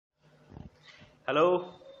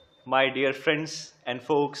Hello, my dear friends and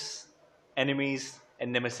folks, enemies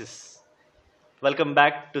and nemesis. Welcome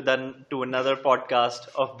back to another podcast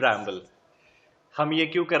of Bramble. हम ये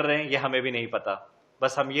क्यों कर रहे हैं ये हमें भी नहीं पता.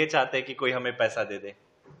 बस हम ये चाहते हैं कि कोई हमें पैसा दे दे.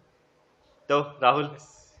 तो Rahul,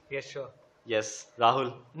 Yes, sure. yes,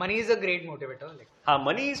 Rahul. Money is a great motivator. Like, हाँ,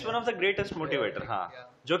 money is one of the greatest motivator. हाँ, Yeah.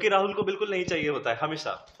 जो कि राहुल को बिल्कुल नहीं चाहिए होता है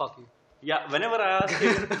हमेशा. fuck you. Yeah, whenever I ask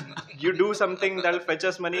him, you do something that'll fetch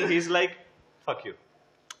us money, he's like, fuck you.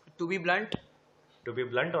 To be blunt, To be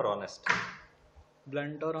blunt or honest.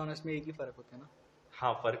 blunt और honest में एक ही फर्क होता है ना.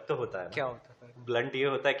 हाँ, फर्क तो होता है ना. क्या होता है फर्क? ब्लंट ये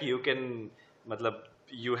होता है कि यू कैन मतलब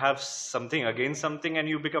you have something against something and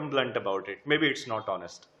you become blunt about it. Maybe it's not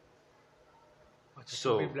honest. अच्छा,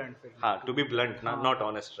 सो to be blunt फिर. हाँ, to be blunt not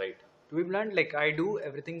honest, right. To be blunt, like I do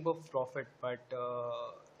everything for profit, but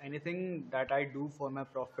anything that I do for my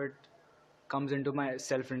profit comes into my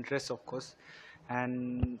self-interest, of course,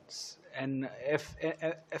 and if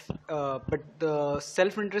but the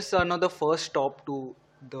self-interests are not the first stop to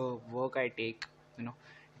the work I take. It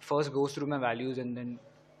first goes through my values, and then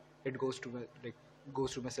it goes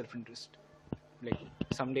to my self-interest. Like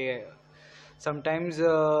sometimes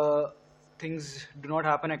things do not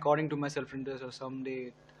happen according to my self-interest, or someday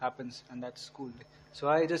it happens, and that's cool. So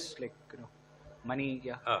I just money,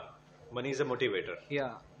 yeah. Money is a motivator.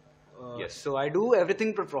 Yeah. Yes. So I do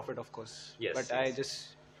everything for profit, of course. Yes, But yes.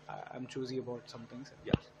 I'm choosy about some things.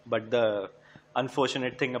 Yeah, but the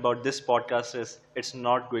unfortunate thing about this podcast is it's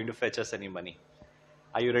not going to fetch us any money.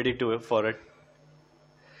 Are you ready to for it?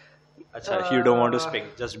 Acha, you don't want to speak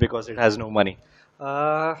just because it has no money.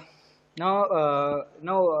 Uh, no,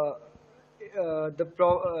 no.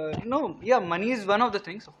 Yeah, money is one of the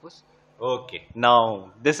things, of course. Okay,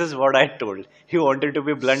 now this is what I told. He wanted to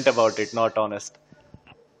be blunt about it, not honest.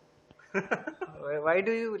 Why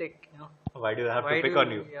do you Why do I have Why to pick do on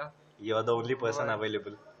you- you? yeah. You're the only person Why?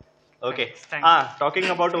 available. Okay. Thanks. Talking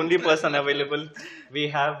about only person available, we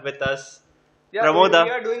have with us Yeah, Pramoda.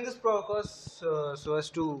 we are doing this because so as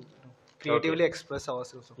to creatively express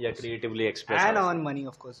ourselves. Of Yeah, course. creatively express And ourselves. earn money,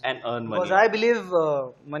 of course. And earn Because money. I believe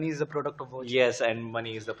money is the product of virtue. Yes, and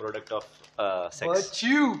money is the product of sex.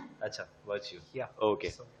 Virtue. Acha, virtue. Yeah.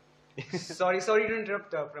 Okay. Sorry to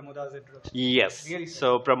interrupt Pramoda's introduction. Yes. Really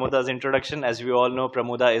So Pramoda's introduction, as we all know,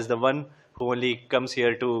 Pramoda is the one who only comes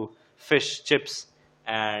here to fish chips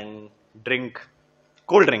and drink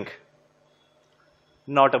cold drink.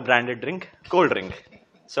 Not a branded drink, cold drink.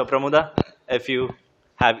 So Pramoda, if you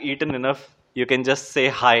have eaten enough, you can just say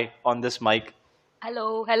hi on this mic.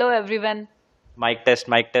 Hello everyone. Mic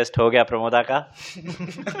test, हो गया Pramoda का.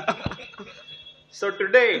 So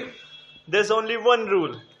today, there's only one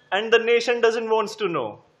rule and the nation doesn't wants to know.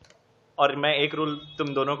 और मैं एक rule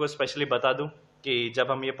तुम दोनों को specially बता दूं कि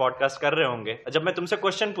जब हम ये पॉडकास्ट कर रहे होंगे, जब मैं तुमसे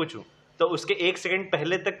क्वेश्चन पूछूं तो उसके एक सेकंड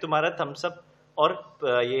पहले तक तुम्हारा थम्स अप और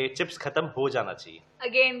ये चिप्स खत्म हो जाना चाहिए.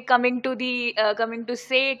 Again coming to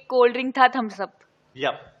say cold drink था thumbs up.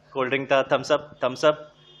 या कोल्ड ड्रिंक था, Thums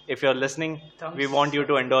Up. If you are listening, we want you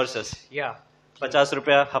to endorse us. Yeah. 50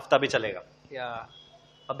 रुपया हफ्ता भी चलेगा. Yeah.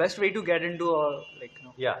 A best way to get into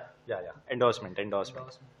या endorsement.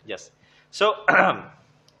 Yes. So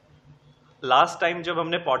last time जब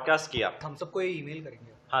हमने पॉडकास्ट किया, thumbs up को ईमेल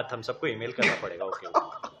करेंगे. हाँ, थम्स अप को ईमेल करना पड़ेगा. ओके.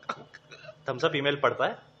 थम्स अप ईमेल पढ़ता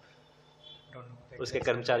है, Don't know. उसके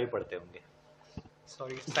कर्मचारी पढ़ते होंगे.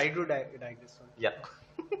 Sorry. Try to digress. Sorry. Yeah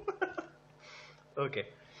okay.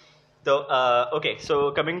 तो okay,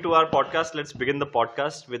 so coming to our podcast, let's begin the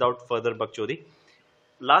podcast without further बकचोदी.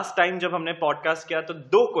 लास्ट टाइम जब हमने पॉडकास्ट किया तो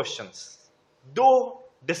दो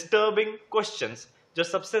डिस्टर्बिंग क्वेश्चंस जो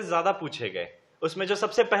सबसे ज्यादा पूछे गए, उसमें जो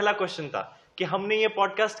सबसे पहला क्वेश्चन था कि हमने ये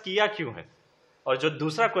पॉडकास्ट किया क्यों है, और जो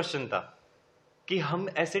दूसरा क्वेश्चन था कि हम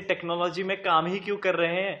ऐसे टेक्नोलॉजी में काम ही क्यों कर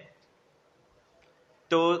रहे हैं.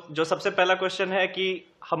 तो जो सबसे पहला क्वेश्चन है कि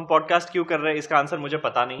हम पॉडकास्ट क्यों कर रहे हैं, इसका आंसर मुझे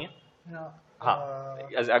पता नहीं है. No. हाँ,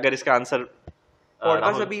 अगर इसका आंसर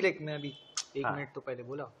पॉडकास्ट अभी मैं अभी एक हाँ. मिनट तो पहले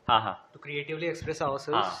बोला हाँ, to creatively express हाँ,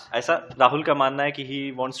 ourselves. ऐसा राहुल का मानना है कि he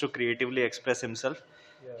wants to creatively express himself.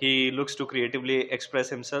 Yeah. He looks to creatively express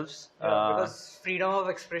himself. Because freedom of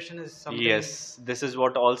expression is something. Yes, this is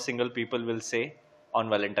what all single people will say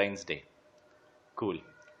on Valentine's Day. Cool.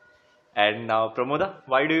 And now Pramoda,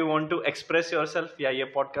 why do you want to express yourself? या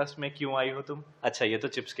ये podcast में क्यों आई हो तुम? अच्छा, ये तो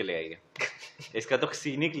chips के लिए आई है. इसका तो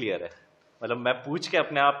सीन ही क्लियर है. मतलब मैं पूछ के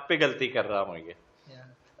अपने आप पे गलती कर रहा हूँ ये. Yeah.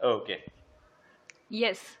 ओके.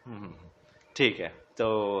 Yes. ठीक है. तो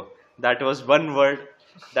that was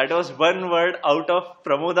one word out of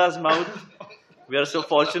Pramoda's mouth. We are so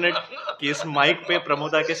fortunate कि इस माइक पे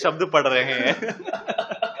प्रमोदा के शब्द पढ़ रहे हैं.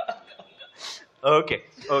 ओके.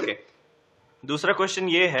 दूसरा क्वेश्चन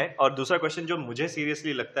ये है, और दूसरा क्वेश्चन जो मुझे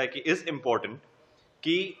सीरियसली लगता है कि इज इम्पोर्टेंट,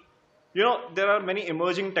 कि there are many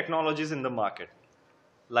emerging technologies in the market,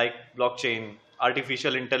 like blockchain,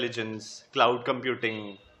 artificial intelligence, cloud computing,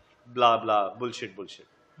 blah blah bullshit.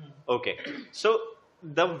 Okay, so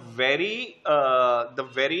the very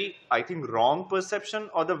I think wrong perception,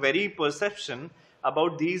 or the very perception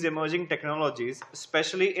about these emerging technologies,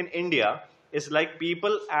 especially in India, is like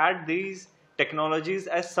people add these technologies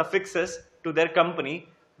as suffixes to their company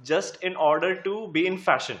just in order to be in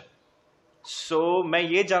fashion. So मैं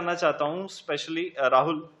ये जानना चाहता हूँ, especially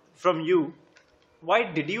Rahul, from you, why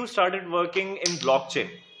did you started working in blockchain?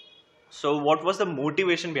 So what was the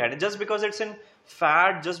motivation behind it? Just because it's in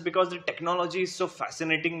fad, just because the technology is so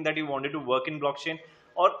fascinating that you wanted to work in blockchain,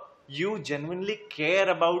 or you genuinely care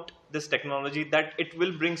about this technology, that it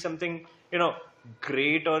will bring something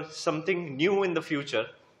great or something new in the future?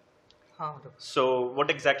 हाँ, So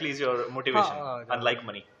what exactly is your motivation, हाँ, unlike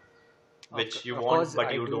money, which you of want course but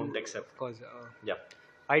I you do, don't accept? Of course, Yeah,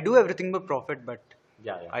 I do everything for profit, but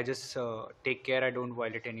yeah. I just take care I don't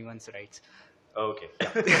violate anyone's rights. Okay,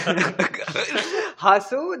 yeah. हाँ,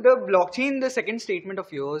 so the blockchain, the second statement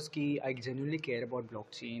of yours, कि I genuinely care about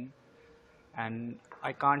blockchain, and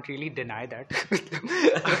I can't really deny that.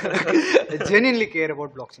 I genuinely care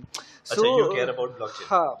about blockchain. So you care about blockchain.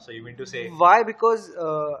 हाँ, So you mean to say, why? Because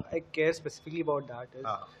I care specifically about that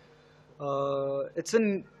is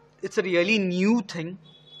it's a really new thing,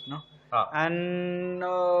 no? And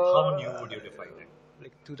how new would you define it?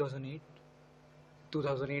 like 2008.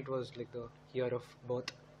 2008 was like the year of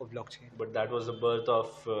birth of blockchain. But that was the birth of,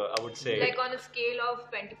 I would say, Like on a scale of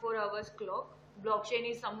 24 hours clock, blockchain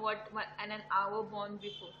is somewhat an hour born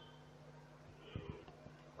before.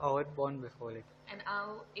 Hour born before, like An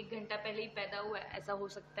hour, एक घंटा पहले ही पैदा हुआ है, ऐसा हो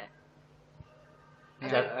सकता है.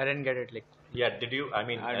 I didn't get it. Like yeah. Did you? I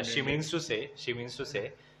mean, I didn't she means to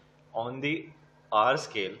say, on the hour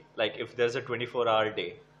scale, like if there's a 24-hour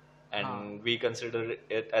day, and we consider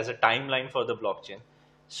it as a timeline for the blockchain.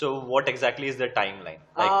 So what exactly is the timeline?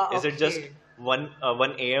 Like, is it just okay.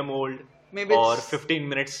 1 a.m. old, Maybe or it's- 15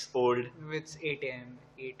 minutes old? it's 8 a.m.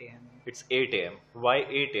 8 a.m. It's 8 a.m. Why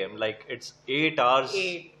 8 a.m.? Like, it's 8 hours.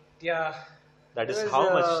 8, yeah. That is It was,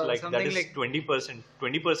 how much? Like, that something is like- 20%.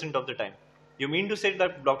 20% of the time. You mean to say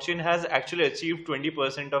that blockchain has actually achieved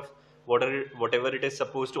 20% of whatever it is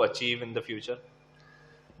supposed to achieve in the future?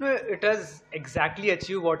 No, it has exactly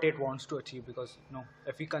achieved what it wants to achieve, because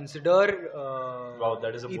if we consider Wow,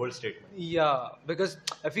 that is a bold statement. yeah, because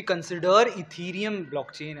if we consider Ethereum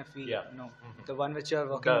blockchain, if we Yeah. the one which you are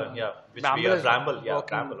working on, Which we are is Bramble, working-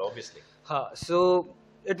 Bramble, obviously. So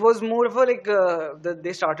it was more of a like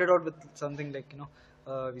they started out with something like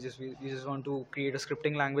we just want to create a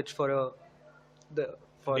scripting language for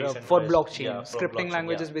for Decentralized, blockchain. yeah, for Scripting blockchain,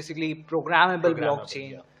 language yeah. is basically programmable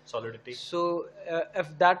blockchain. Yeah. Solidity. So if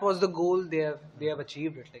that was the goal, they have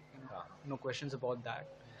achieved it. Like no questions about that.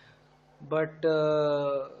 But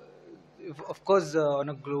of course, on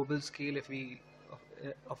a global scale, if we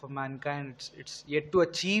of a mankind, it's yet to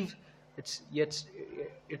achieve. It's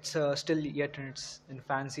still yet in its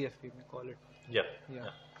infancy, if we may call it. Yeah. Yeah.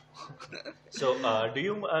 So, do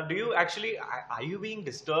you actually, are you being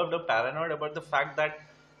disturbed or paranoid about the fact that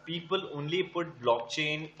people only put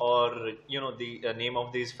blockchain or the name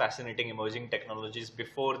of these fascinating emerging technologies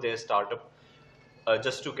before their startup,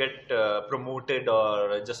 just to get promoted,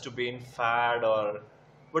 or just to be in fad, or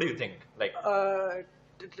what do you think? Like,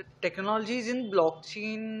 Technologies in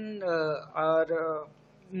blockchain are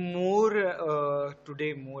more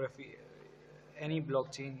today, more if we, any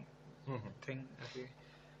blockchain thing, if we,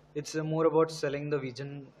 it's more about selling the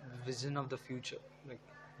vision of the future. Like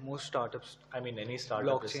most startups, I mean, any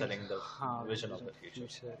startup is blockchain, selling the हाँ, vision of the future.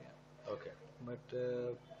 yeah. Okay. But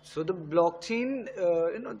so the blockchain,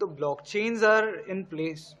 the blockchains are in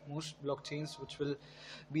place. Most blockchains, which will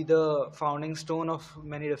be the founding stone of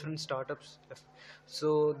many different startups.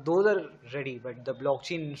 So those are ready, but the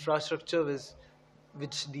blockchain infrastructure is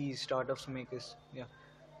which these startups make is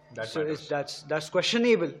That so matters. that's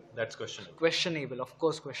questionable. That's questionable. Questionable, of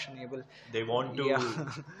course, questionable. They want to. Yeah.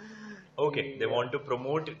 Okay, they want to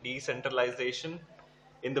promote decentralization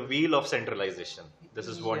in the wheel of centralization. This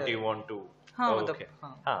is what Yeah. you want to. हाँ, Oh, मतलब, okay.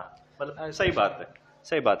 हाँ. हाँ, मतलब ऐसा सही बात है.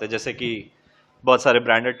 सही बात है. जैसे कि बहुत सारे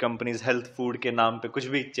ब्रांडेड कंपनीज हेल्थ फूड के नाम पे कुछ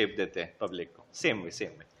भी चेप देते हैं पब्लिक को. Same way.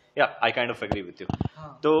 या I kind of agree with you.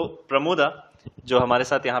 हाँ. तो प्रमोदा जो हमारे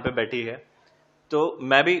साथ यहाँ पे बैठी है, तो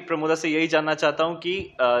मैं भी प्रमोदा से यही जानना चाहता हूँ कि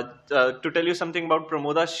to tell you something about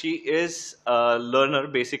Pramoda, she is learner,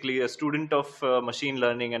 basically a student of machine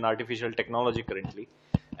learning and artificial technology currently,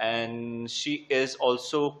 and she is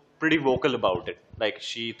also pretty vocal about it. Like,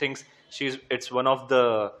 she thinks It's one of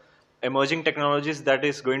the emerging technologies that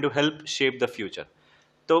is going to help shape the future.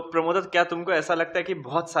 तो प्रमोद, क्या तुमको ऐसा लगता है कि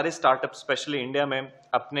बहुत सारे startup specially India में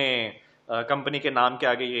अपने कंपनी के नाम के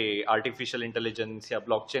आगे ये आर्टिफिशियल इंटेलिजेंस या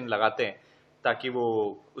ब्लॉकचेन लगाते हैं ताकि वो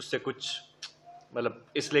उससे कुछ मतलब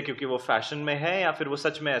इसलिए क्योंकि वो फैशन में है, या फिर वो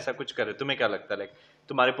सच में ऐसा कुछ करे? तुम्हें क्या लगता है, लाइक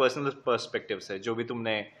तुम्हारे पर्सनल पर्सपेक्टिव से जो भी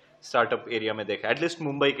तुमने स्टार्टअप एरिया में देखा, एटलीस्ट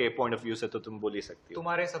मुंबई के पॉइंट ऑफ व्यू से तो तुम बोल ही सकती हो,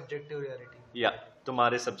 तुम्हारे सब्जेक्टिव रियलिटी या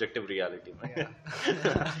तुम्हारे सब्जेक्टिव रियलिटी में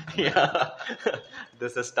या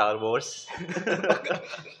दिस इज स्टार वॉर्स,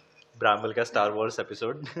 ब्राह्मल का स्टार वॉर्स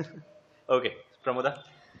एपिसोड. ओके प्रमोदा.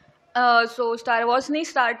 सो स्टार वॉर्स नहीं,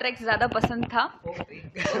 स्टार ट्रेक ज़्यादा पसंद था.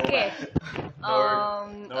 ओके.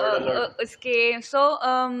 उसके सो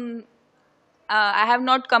I have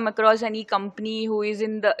not come across any company who is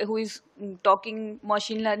talking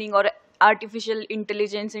machine learning or artificial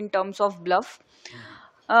intelligence in terms of bluff.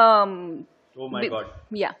 Oh my god.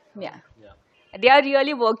 Yeah. They are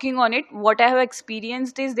really working on it. What I have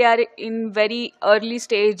experienced is they are in very early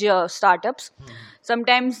stage startups.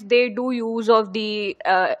 Sometimes they do use of the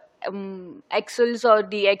Excels or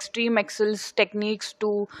the extreme Excels techniques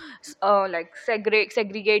to like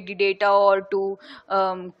segregate the data or to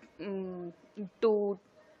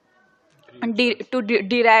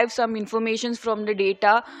derive some informations from the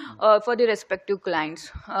data for the respective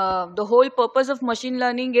clients. The whole purpose of machine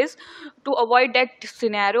learning is to avoid that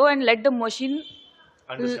scenario and let the machine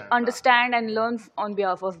understand and learn on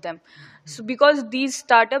behalf of them. So because these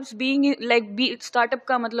startups startup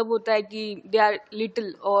का मतलब होता है कि they are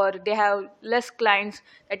little or they have less clients,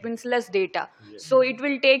 that means less data. So it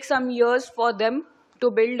will take some years for them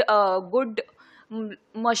to build a good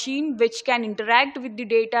machine which can interact with the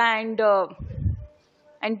data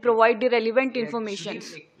and provide the relevant information.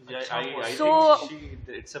 I So- think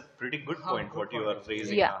it's a pretty good point what you are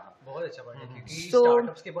raising. Yeah. बहुत अच्छा point है क्योंकि So-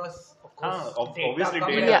 startups के पास Obviously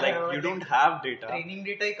data, Yeah. like you don't have data. Training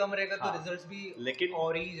data ही कम रहेगा तो हाँ, results भी लेकिन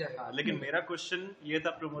और ही जाएगा. लेकिन मेरा क्वेश्चन ये था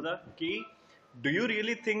प्रमोदा कि do you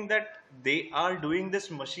really think that they are doing this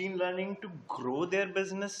machine learning to grow their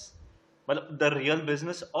business, मतलब the real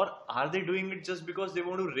business, or are they doing it just because they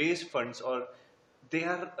want to raise funds, or they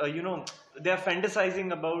are they are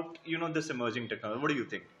fantasizing about this emerging technology? What do you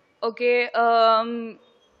think? Okay,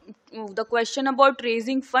 the question about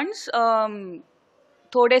raising funds,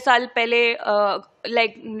 थोड़े साल पहले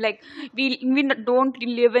like we don't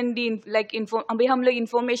live in the अभी हम लोग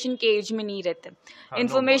information के age में नहीं रहते.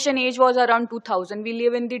 Information age was around 2000. We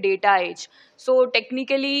live in the data age. So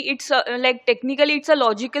technically it's a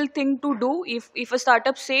logical thing to do if a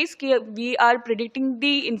startup says कि we are predicting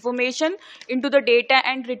the information into the data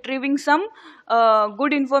and retrieving some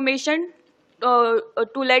good information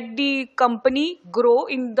to let the company grow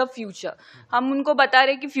in the future. हम उनको बता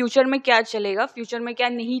रहे कि future में क्या चलेगा, future में क्या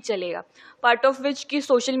नहीं चलेगा. पार्ट ऑफ विच कि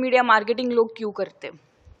सोशल मीडिया मार्केटिंग लोग क्यों करते हैं,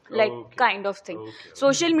 like kind of thing.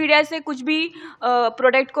 Social media से कुछ भी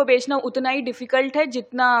प्रोडक्ट को बेचना उतना ही डिफिकल्ट है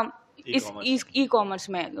जितना इस ई कॉमर्स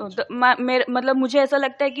में. मतलब मुझे ऐसा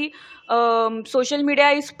लगता है कि social media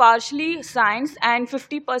is partially science and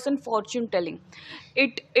 50% Fortune telling.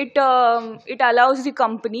 It allows the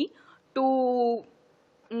company to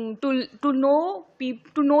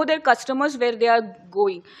know their customers where they are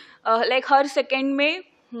going. Like her second में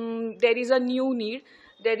there is a new need,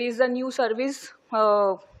 there is a new service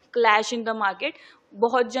clash in the market.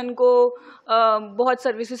 बहुत जन को बहुत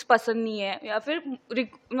services पसंद नहीं है, या फिर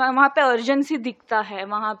वहाँ पे अर्जेंसी दिखता है,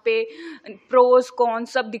 वहाँ पे प्रोज कॉन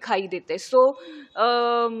सब दिखाई देते हैं. So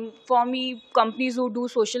for me companies who do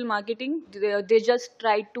social marketing they just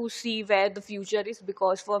try to C where the future is,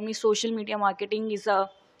 because for me social media marketing is a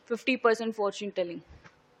 50% Fortune telling.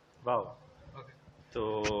 Wow. तो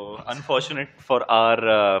unfortunate for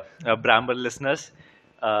our ब्राह्मण listeners,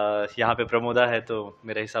 यहाँ पे प्रमोदा है तो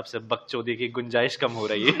मेरे हिसाब से बकचोदी की गुंजाइश कम हो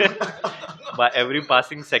रही है. By every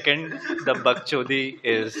passing second the बकचोदी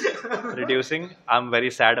is reducing. I'm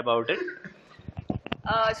very sad about it.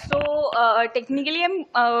 Technically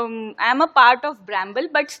I'm a part of Bramble,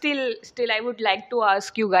 but still I would like to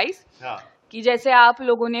ask you guys कि जैसे आप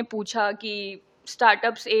लोगों ने पूछा कि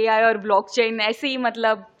स्टार्टअप्स AI और ब्लॉकचेन ऐसे ही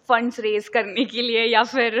मतलब फंड्स रेज करने के लिए या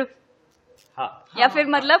फिर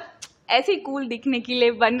मतलब ऐसे ही कूल दिखने के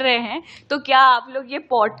लिए बन रहे हैं, तो क्या आप लोग ये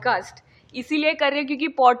पॉडकास्ट इसीलिए कर रहे हैं क्योंकि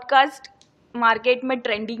पॉडकास्ट मार्केट में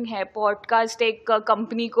ट्रेंडिंग है, पॉडकास्ट एक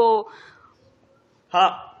कंपनी को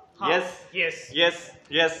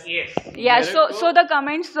so the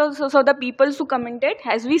comments, so the people who commented,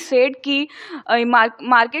 as we said कि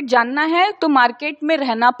मार्केट जानना है तो मार्केट में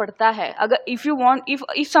रहना पड़ता है. अगर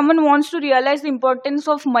if someone wants to realize the importance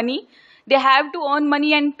of money, they have to earn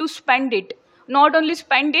money and to spend it. not only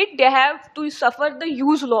spend it, they have to suffer the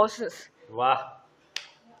huge losses. वाह.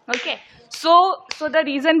 Okay, so the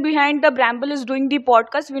reason behind the Bramble is doing the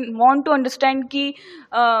podcast, we want to understand कि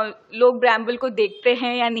लोग Bramble को देखते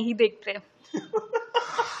हैं या नहीं देखते.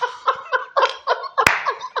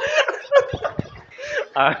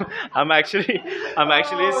 I'm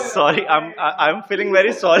actually sorry. I'm feeling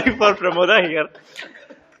very sorry for Pramoda here.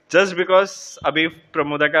 Just because अभी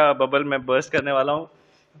प्रमोदा का बबल मैं बर्स्ट करने वाला हूँ.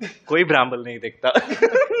 कोई ब्राह्मण नहीं देखता.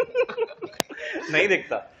 नहीं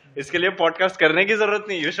देखता. इसके लिए पॉडकास्ट करने की जरूरत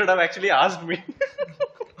नहीं. You should have actually asked me.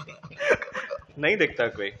 नहीं देखता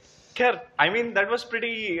कोई. खैर, I mean that was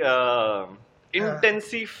pretty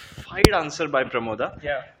intensified answer by Pramoda.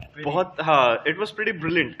 Yeah. बहुत हाँ, it was pretty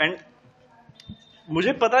brilliant and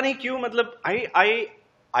मुझे पता नहीं क्यों मतलब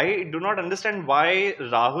I do not understand why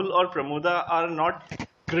Rahul or Pramoda are not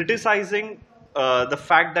criticizing the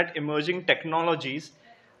fact that emerging technologies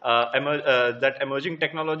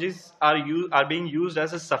are being used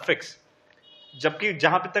as a suffix. जबकि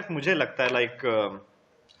जहाँ पे तक मुझे लगता है like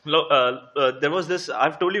there was this,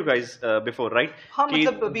 I've told you guys before, right? हाँ, कि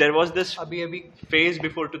मतलब अभी- there was this अभी phase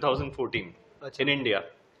before 2014 अच्छा. in India.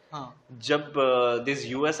 हाँ. जब these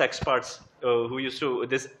US experts who used to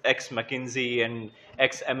this ex McKinsey and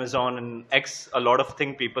ex Amazon and ex a lot of thing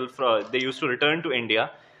people they used to return to India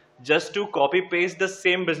just to copy paste the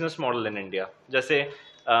same business model in India. जैसे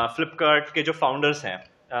Flipkart के जो founders हैं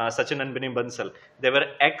Sachin and Binny Bansal, they were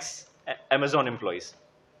ex Amazon employees.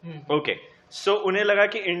 Okay, so उन्हें लगा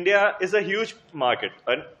कि India is a huge market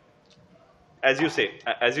and as you see,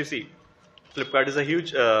 Flipkart is a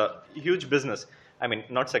huge business. I mean,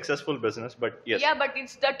 not successful business, but yes. Yeah, but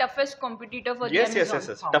it's the toughest competitor for the Yes.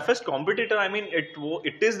 Amazon. Toughest competitor. I mean,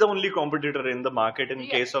 it is the only competitor in the market in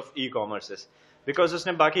Yeah. case of e-commerces. Because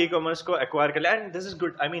उसने बाकी e-commerce को acquire कर लिया and this is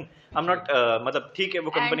good. I mean, I'm not मतलब ठीक है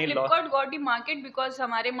वो And company Flipkart got the market because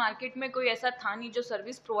हमारे market में कोई ऐसा था नहीं जो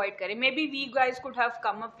service provide करे. Maybe we guys could have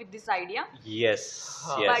come up with this idea. Yes.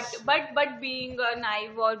 But being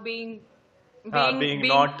naive or being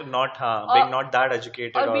not that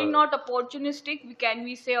educated or being not opportunistic,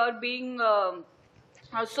 we say, or being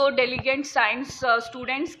so diligent science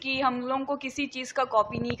students कि हम लोगों को किसी चीज का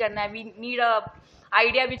copy नहीं करना है. We need a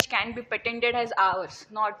idea which can be patented as ours,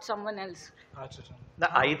 not someone else.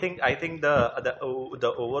 I think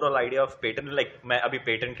the overall idea of patent, like मैं अभी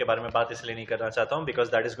patent के बारे में बात इसलिए नहीं करना चाहता हूँ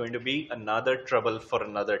because that is going to be another trouble for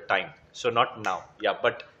another time. So not now. Yeah,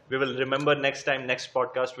 but we will remember next time, next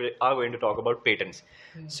podcast, we are going to talk about patents.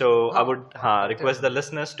 So I would request the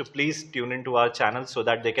listeners to please tune into our channel so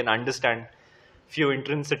that they can understand few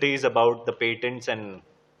intrinsities about the patents and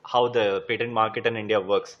how the patent market in India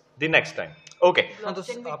works the next time. Okay. हाँ, तो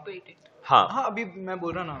Blockchain with आप- patent. हाँ. हाँ, अभी मैं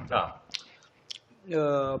बोल रहा ना हाँ.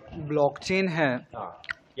 ब्लॉकचेन है हाँ.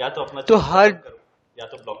 या तो अपना तो हर- करो, या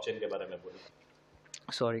तो ब्लॉकचेन के बारे में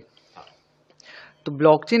बोलो. सॉरी हाँ. तो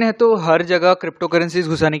ब्लॉकचेन है तो हर जगह क्रिप्टो करेंसीज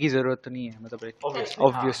घुसाने की जरूरत नहीं है मतलब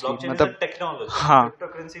Obviously, मतलब- टेक्नोलॉजी. हाँ.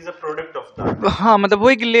 Cryptocurrency is a product of that. हाँ मतलब वो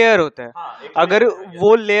एक लेयर होता है. हाँ, एक अगर layer है,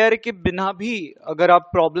 वो लेयर के बिना भी अगर आप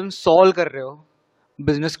प्रॉब्लम सॉल्व कर रहे हो,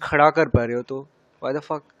 बिजनेस खड़ा कर पा रहे हो, तो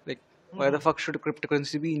why the fuck should crypto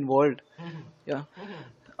currency B involved. या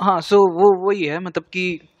हाँ, सो वो वही है मतलब कि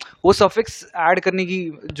वो सफिक्स ऐड करने की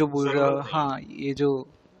जो बोल रहा जरूरत नहीं. हाँ ये जो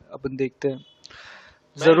अपन देखते हैं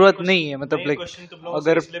मैं जरूरत ये नहीं है question- मतलब मैं ये लाइक question तुम लोगों से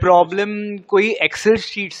अगर इसलिए भी प्रॉब्लम कोई एक्सेल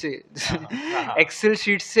शीट से हाँ. एक्सेल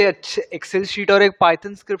शीट से अच्छे एक्सेल शीट और एक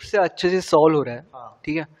पाइथन स्क्रिप्ट से अच्छे से सॉल्व हो रहा है, हाँ.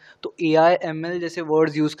 ठीक है, तो AI ML जैसे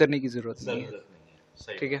वर्ड्स यूज करने की जरूरत नहीं है, जरूरत नहीं है.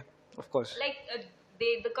 सही. ठीक है, of course. Like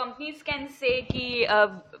the companies can say कि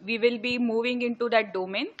we will be moving into that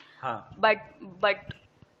domain, हाँ. but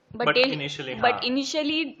But they- initially, but हाँ.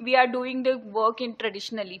 initially we are doing the work in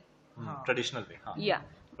traditionally. Traditional way. हाँ. Yeah.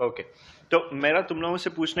 ओके. तो मेरा तुम लोगों से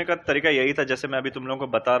पूछने का तरीका यही था, जैसे मैं अभी तुम लोगों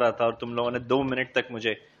को बता रहा था और तुम लोगों ने 2 मिनट तक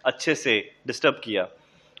मुझे अच्छे से डिस्टर्ब किया,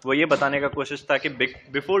 वो ये बताने का कोशिश था कि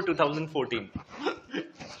before 2014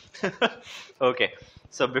 okay,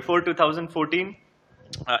 so before 2014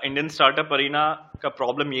 Indian startup arena का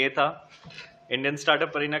प्रॉब्लम ये था. इंडियन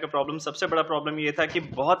स्टार्टअप अरीना का प्रॉब्लम, सबसे बड़ा प्रॉब्लम ये था कि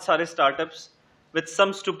बहुत सारे startups with some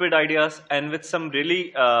stupid ideas and with some really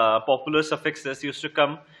popular suffixes used to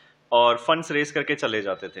come और funds raise करके चले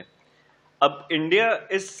जाते थे. अब India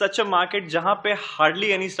is such a market जहाँ पे hardly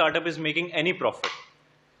any startup is making any profit.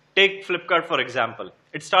 Take Flipkart for example.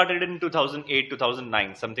 It started in 2008,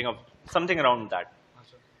 2009, something around that.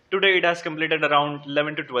 Today it has completed around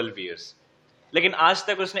 11 to 12 years. लेकिन आज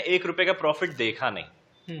तक उसने ₹1 का प्रॉफिट देखा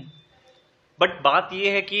नहीं. बट बात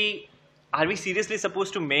ये है कि are we seriously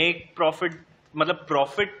suppose to make profit? मतलब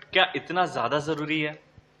प्रॉफिट क्या इतना ज्यादा जरूरी है?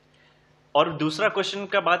 और दूसरा क्वेश्चन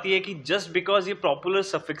का बात ये है कि जस्ट बिकॉज ये पॉपुलर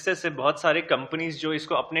सफिक्सेस है, बहुत सारे कंपनीज जो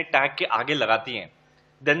इसको अपने टैग के आगे लगाती हैं,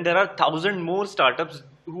 then there are 1000 more startups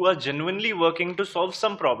who are genuinely working to solve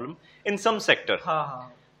some problem in some sector. हाँ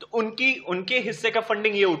हाँ. तो उनके हिस्से का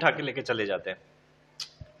फंडिंग ये उठा के लेके चले जाते हैं.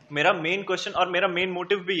 मेरा मेन क्वेश्चन और मेरा मेन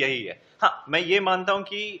मोटिव भी यही है. हाँ, मैं ये मानता हूँ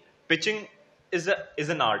कि pitching is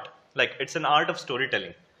an art, like it's an art of story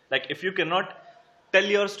telling. Like if you can not tell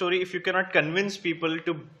your story, if you cannot convince people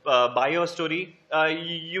to buy your story,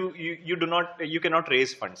 you cannot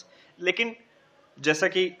raise funds. लेकिन जैसा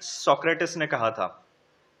कि Socrates ने कहा था,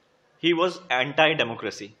 he was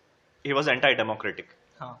anti-democracy, he was anti-democratic.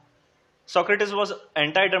 हाँ. Socrates was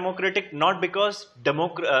anti-democratic not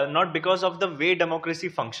because of the way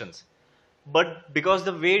democracy functions, but because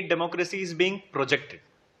the way democracy is being projected.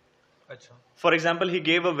 अच्छा. For example, he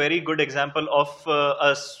gave a very good example of a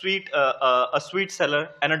sweet seller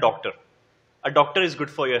and a doctor. A doctor is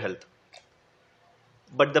good for your health,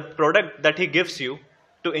 but the product that he gives you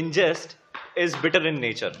to ingest is bitter in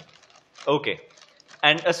nature. Okay,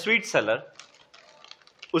 and a sweet seller,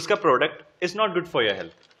 uska product is not good for your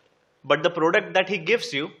health, but the product that he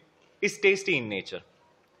gives you is tasty in nature.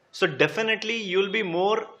 So definitely you'll be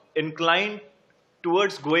more inclined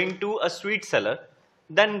towards going to a sweet seller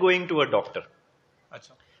than going to a doctor.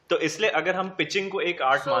 अच्छा. तो इसलिए अगर हम pitching को एक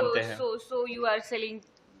art मानते हैं. So you are selling.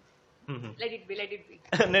 Let it be.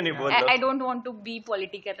 नहीं नहीं बोल I don't want to be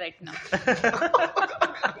political right now.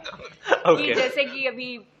 Okay. कि जैसे कि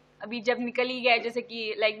अभी जब निकल ही गया, जैसे कि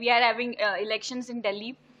like we are having elections in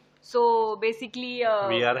Delhi. So basically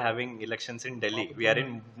We are having elections in Delhi. We are in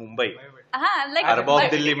Mumbai. हाँ, like अरबाब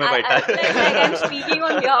दिल्ली में बैठा है. like I'm speaking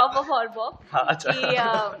on behalf of Arbab. हाँ, अच्छा. कि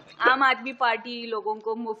आम आदमी पार्टी लोगों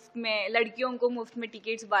को मुफ्त में, लड़कियों को मुफ्त में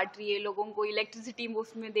टिकट्स बांट रही है, लोगों को इलेक्ट्रिसिटी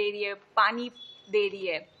मुफ्त में दे रही है, पानी दे रही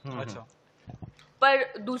है. अच्छा. पर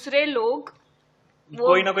दूसरे लोग वो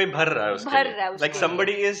कोई ना कोई भर रहा है उसके भर लिए. रहा है उसके Like लिए.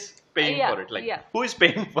 somebody is paying Yeah, for it. Like yeah. who is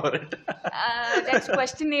paying for it? That's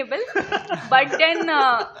questionable. But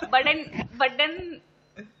then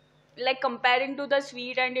like comparing to the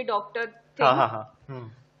sweet and the doctor thing, हाँ हाँ हाँ.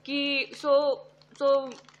 कि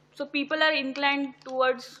so people are inclined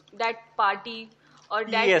towards that party or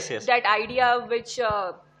that Yes. that idea which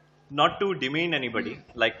Not to demean anybody,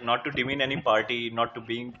 like not to demean any party, not to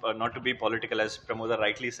be political, as Pramoda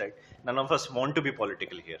rightly said. None of us want to be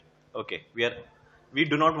political here. Okay, we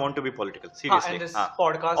do not want to be political. Seriously. and this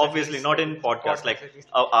podcast at Obviously, least, not in podcast. Like at least.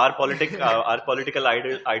 our political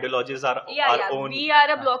ideologies are our own. we are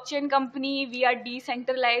a blockchain company, we are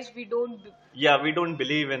decentralized, we don't Yeah, we don't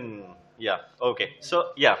believe in. Yeah. Okay.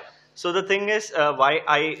 So the thing is, why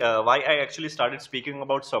I actually started speaking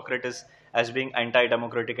about Socrates as being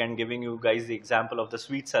anti-democratic and giving you guys the example of the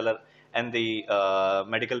sweet seller and the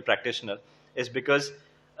medical practitioner is because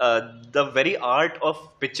the very art of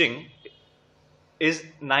pitching is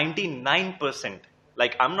 99%.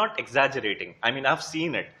 Like, I'm not exaggerating. I mean, I've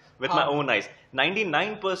seen it with my own eyes.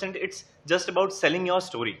 99% it's just about selling your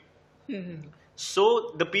story.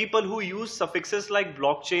 So the people who use suffixes like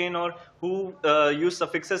blockchain or who use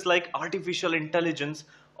suffixes like artificial intelligence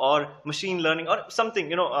or machine learning or something,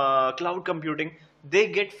 cloud computing, they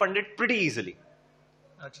get funded pretty easily.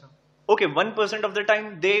 अच्छा. Okay, 1% of the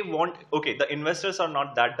time they want. Okay, the investors are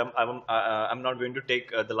not that dumb. I'm not going to take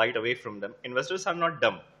the light away from them. Investors are not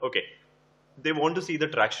dumb. Okay, they want to see the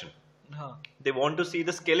traction. हाँ. They want to see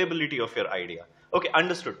the scalability of your idea. Okay,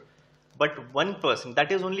 understood. But 1%,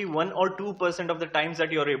 that is only 1 or 2% of the times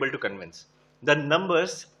that you are able to convince. The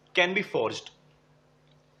numbers can be forged.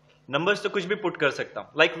 Numbers तो कुछ भी put कर सकता हूँ.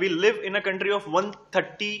 Like we live in a country of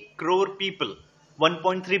 130 crore people,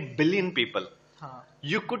 1.3 billion people. हाँ.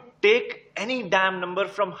 You could take any damn number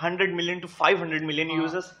from 100 million to 500 million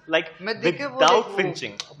users, like मैं देखे वो without like वो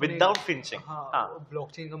finching, अपने- without finching. हाँ.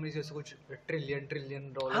 ब्लॉकचेन कंपनी जैसे कुछ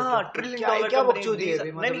ट्रिलियन डॉलर. हाँ, ट्रिलियन डॉलर क्या बकचोदी है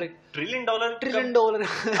भाई, मतलब like trillion dollar trillion dollar.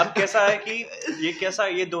 अब कैसा है कि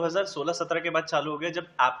ये 2016-17 के बाद चालू हो गया जब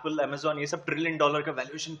एप्पल, अमेजोन ये सब ट्रिलियन डॉलर का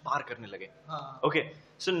वैल्यूएशन पार करने लगे. हाँ. Okay,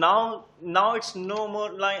 so now it's no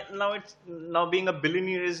more like now being a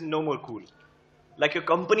billionaire is no more cool. Like your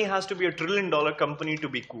company has to be a $1 trillion company to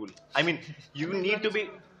be cool. I mean, you need to be.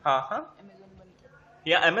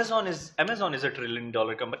 Yeah, Amazon is a $1 trillion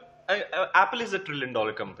company. Apple is a $1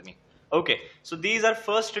 trillion company. Okay, so these are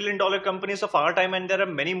first $1 trillion companies of our time, and there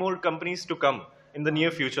are many more companies to come in the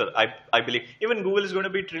near future. I believe even Google is going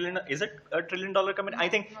to be trillion. Is it a $1 trillion company? I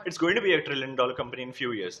think it's going to be a $1 trillion company in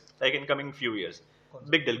few years, like in coming few years.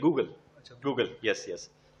 Big deal. Google. Yes.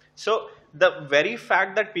 So the very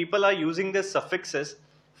fact that people are using these suffixes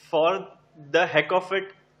for the heck of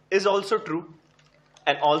it is also true.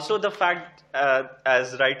 and also the fact,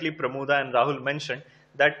 as rightly Pramuda and Rahul mentioned,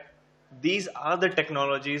 that these are the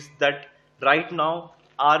technologies that right now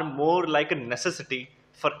are more like a necessity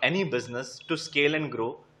for any business to scale and grow,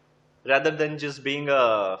 rather than just being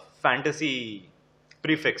a fantasy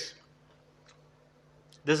prefix.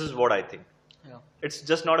 This is what I think. Yeah. It's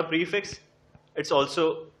just not a prefix, it's also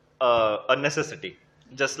a necessity,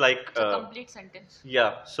 just like It's a complete sentence.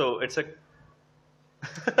 yeah, so it's a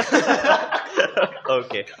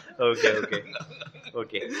okay, okay.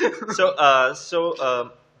 Okay, so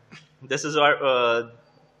this is our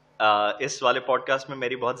इस वाले podcast में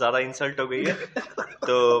मेरी बहुत ज़्यादा insult हो गई है,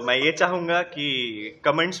 तो मैं ये चाहूँगा कि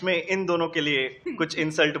कमेंट्स में इन दोनों के लिए कुछ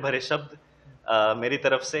इंसल्ट भरे शब्द मेरी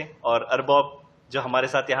तरफ से, और अरबाब जो हमारे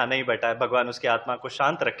साथ यहाँ नहीं बैठा है, भगवान उसकी आत्मा को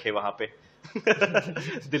शांत रखे वहाँ पे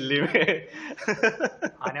दिल्ली में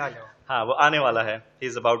आने वाले हो. हाँ, वो आने वाला है, he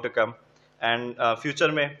is about to come, and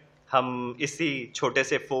future में हम इसी छोटे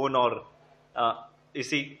से फ़ोन और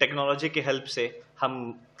इसी टेक्नोलॉजी की हेल्प से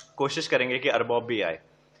हम कोशिश करेंगे कि अरबाब भी आए.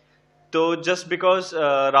 तो just because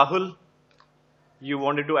Rahul, you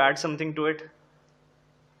wanted to add something to it?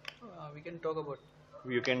 We can talk about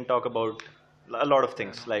You can talk about a lot of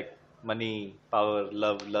things like money, power,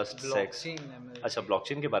 love, lust, sex. blockchain. ML. अच्छा,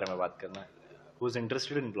 blockchain के बारे में बात करना है. Who's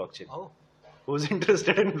interested in blockchain? Oh. Who's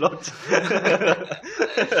interested in blockchain?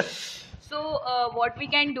 So what we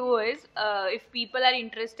can do is, if people are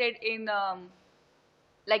interested in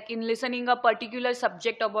like in listening a particular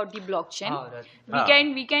subject about the blockchain,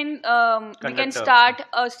 we can Conduct a- start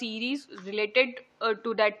a series related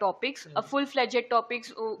to that topics, a full-fledged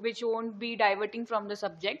topics which won't be diverting from the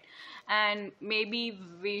subject, and maybe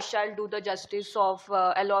we shall do the justice of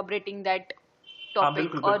elaborating that topic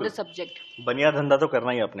बिल्कुल, or बिल्कुल. the subject. बनिया धंधा तो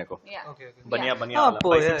करना ही है अपने को. Yeah. Okay. बनिया Yeah. बनिया हाँ, वाला.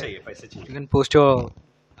 पैसे yeah. चाहिए, पैसे You चाहिए. can post your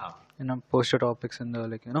हाँ. post your topics in the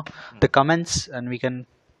the comments, and we can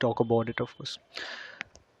talk about it, of course.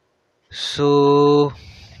 So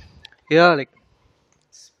yeah, like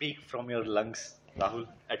Speak from your lungs, Rahul.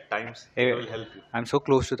 At times, Hey. it will help you. I'm so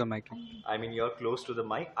close to the mic. I mean, you're close to the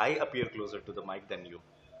mic. I appear closer to the mic than you.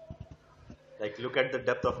 Like, look at the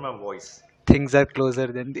depth of my voice. Things are closer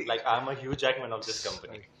than the. Like, I'm a Hugh Jackman of this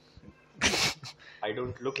company. I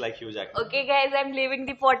don't look like Hugh Jackman. Okay, guys, I'm leaving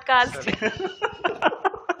the podcast.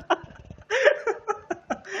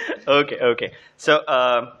 Okay. So,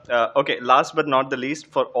 okay, last but not the least,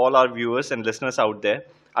 for all our viewers and listeners out there,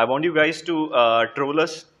 I want you guys to troll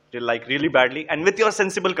us like really badly and with your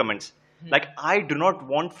sensible comments. Like, I do not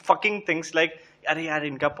want fucking things like, अरे यार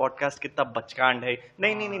इनका podcast कितना बचकांड है.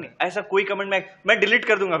 नहीं, ऐसा कोई comment मैं delete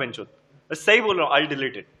कर दूंगा बेंचो. सही बोल रहा हूँ, आई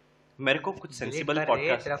डिलीट इट. मेरे को कुछ सेंसिबल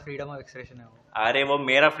पॉडकास्ट. तेरा फ्रीडम ऑफ एक्सप्रेशन है वो. अरे वो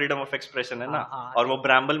मेरा फ्रीडम ऑफ एक्सप्रेशन है ना, हाँ. और वो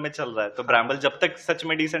ब्रैम्बल में चल रहा है, तो ब्रैम्बल जब तक सच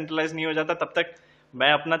में डिसेंट्रलाइज नहीं हो जाता तब तक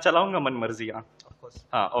मैं अपना चलाऊंगा मन मर्जी. Of course.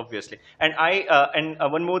 Obviously. And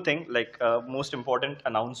one more thing, like most important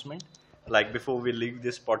announcement, like before we leave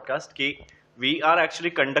this podcast, कि we are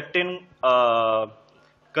actually conducting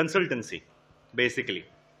consultancy, basically,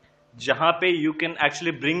 जहाँ पे you can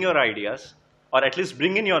actually bring your ideas or at least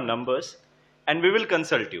bring in your numbers, and we will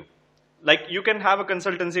consult you. Like, you can have a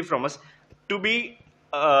consultancy from us. To be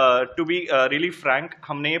really frank,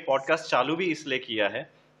 हमने ये podcast चालू भी इसलिए किया है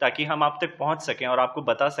ताकि हम आप तक पहुंच सकें और आपको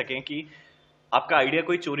बता सकें कि आपका आइडिया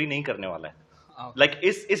कोई चोरी नहीं करने वाला है. लाइक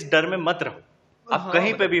इस डर में मत रहो. आप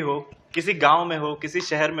कहीं पे भी हो, किसी गांव में हो, किसी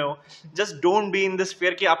शहर में हो, just don't be in this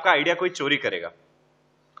fear कि आपका आइडिया कोई चोरी करेगा.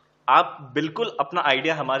 आप बिल्कुल अपना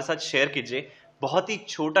आइडिया हमारे साथ शेयर कीजिए. बहुत ही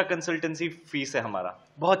छोटा कंसल्टेंसी फीस है हमारा,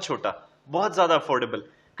 बहुत छोटा, बहुत ज्यादा अफोर्डेबल,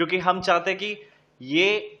 क्योंकि हम चाहते हैं कि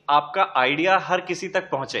ये आपका आइडिया हर किसी तक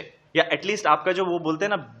पहुंचे, या एटलीस्ट आपका जो वो बोलते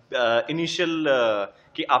हैं ना इनिशियल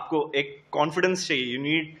कि आपको एक कॉन्फिडेंस चाहिए. You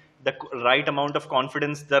need the right amount of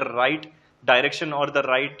confidence, the right direction और the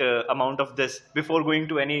right amount of this before going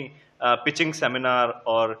to any pitching seminar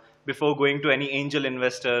or before going to any angel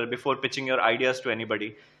investor, before pitching your ideas to anybody.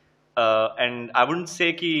 And I wouldn't say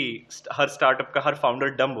कि हर startup का हर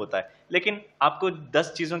founder डम होता है, लेकिन आपको 10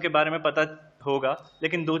 चीज़ों के बारे में पता होगा,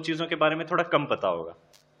 लेकिन 2 चीज़ों के बारे में थोड़ा कम पता होगा.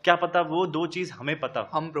 क्या पता वो 2 चीज़ हमें पता हो,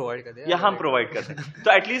 हम प्रोवाइड कर दें या हम प्रोवाइड कर दें.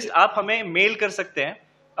 तो एटलीस्ट आप हमें मेल कर सकते हैं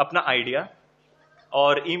अपना आइडिया,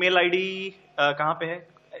 और ईमेल आईडी कहाँ पे है?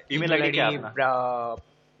 ईमेल आईडी क्या है अपना?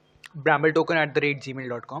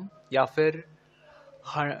 brambletoken@gmail.com, या फिर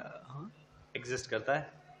एग्जिस्ट करता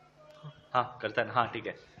है? हाँ करता है. हाँ ठीक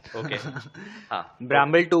है, ओके. हाँ,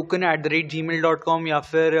 brambletoken@gmail.com, या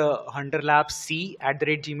फिर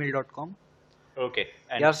hunterlabc@gmail.com. Okay.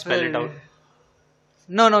 Yeah and spell it फिर out.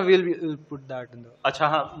 no we'll put that in the अच्छा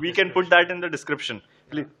हाँ, we can put that in the description.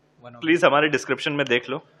 Please हमारे डिस्क्रिप्शन में देख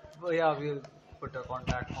लो. yeah we'll put a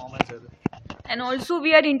contact form as well. And also,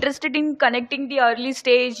 we are interested in connecting the early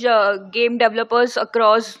stage game developers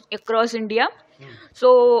across India.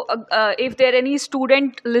 So, if there any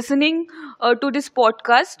student listening to this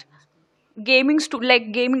podcast,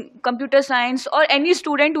 like gaming, computer science, or any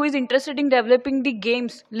student who is interested in developing the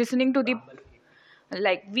games, listening to the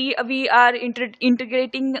like we are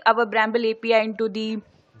integrating our Bramble API into the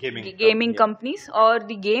gaming companies or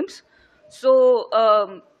the games. So,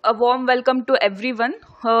 a warm welcome to everyone.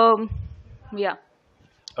 Yeah.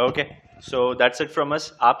 Okay so that's it from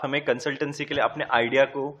us. आप हमें consultancy के लिए अपने idea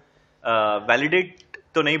को validate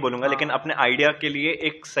तो नहीं बोलूंगा, लेकिन अपने आइडिया के लिए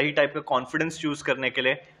एक सही टाइप का कॉन्फिडेंस चूज करने के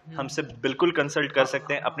लिए हमसे बिल्कुल कंसल्ट कर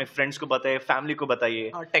सकते हैं. अपने फ्रेंड्स को बताइए, फैमिली को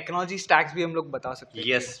बताइए. टेक्नोलॉजी स्टैक्स भी हम लोग बता सकते हैं.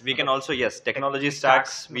 Yes, we can also, yes, technology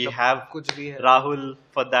stacks. We have कुछ भी है. Rahul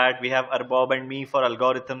for that. We have Arbob and me for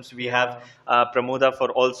algorithms. We have Pramoda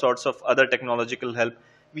for all sorts of other technological help.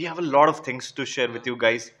 We have a lot of things to share with you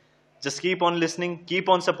guys. Just keep on listening, keep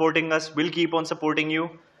on supporting us. We'll keep on supporting you.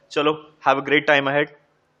 Chalo, have a great time ahead.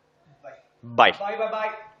 Bye. Bye bye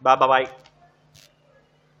bye. Bye bye bye.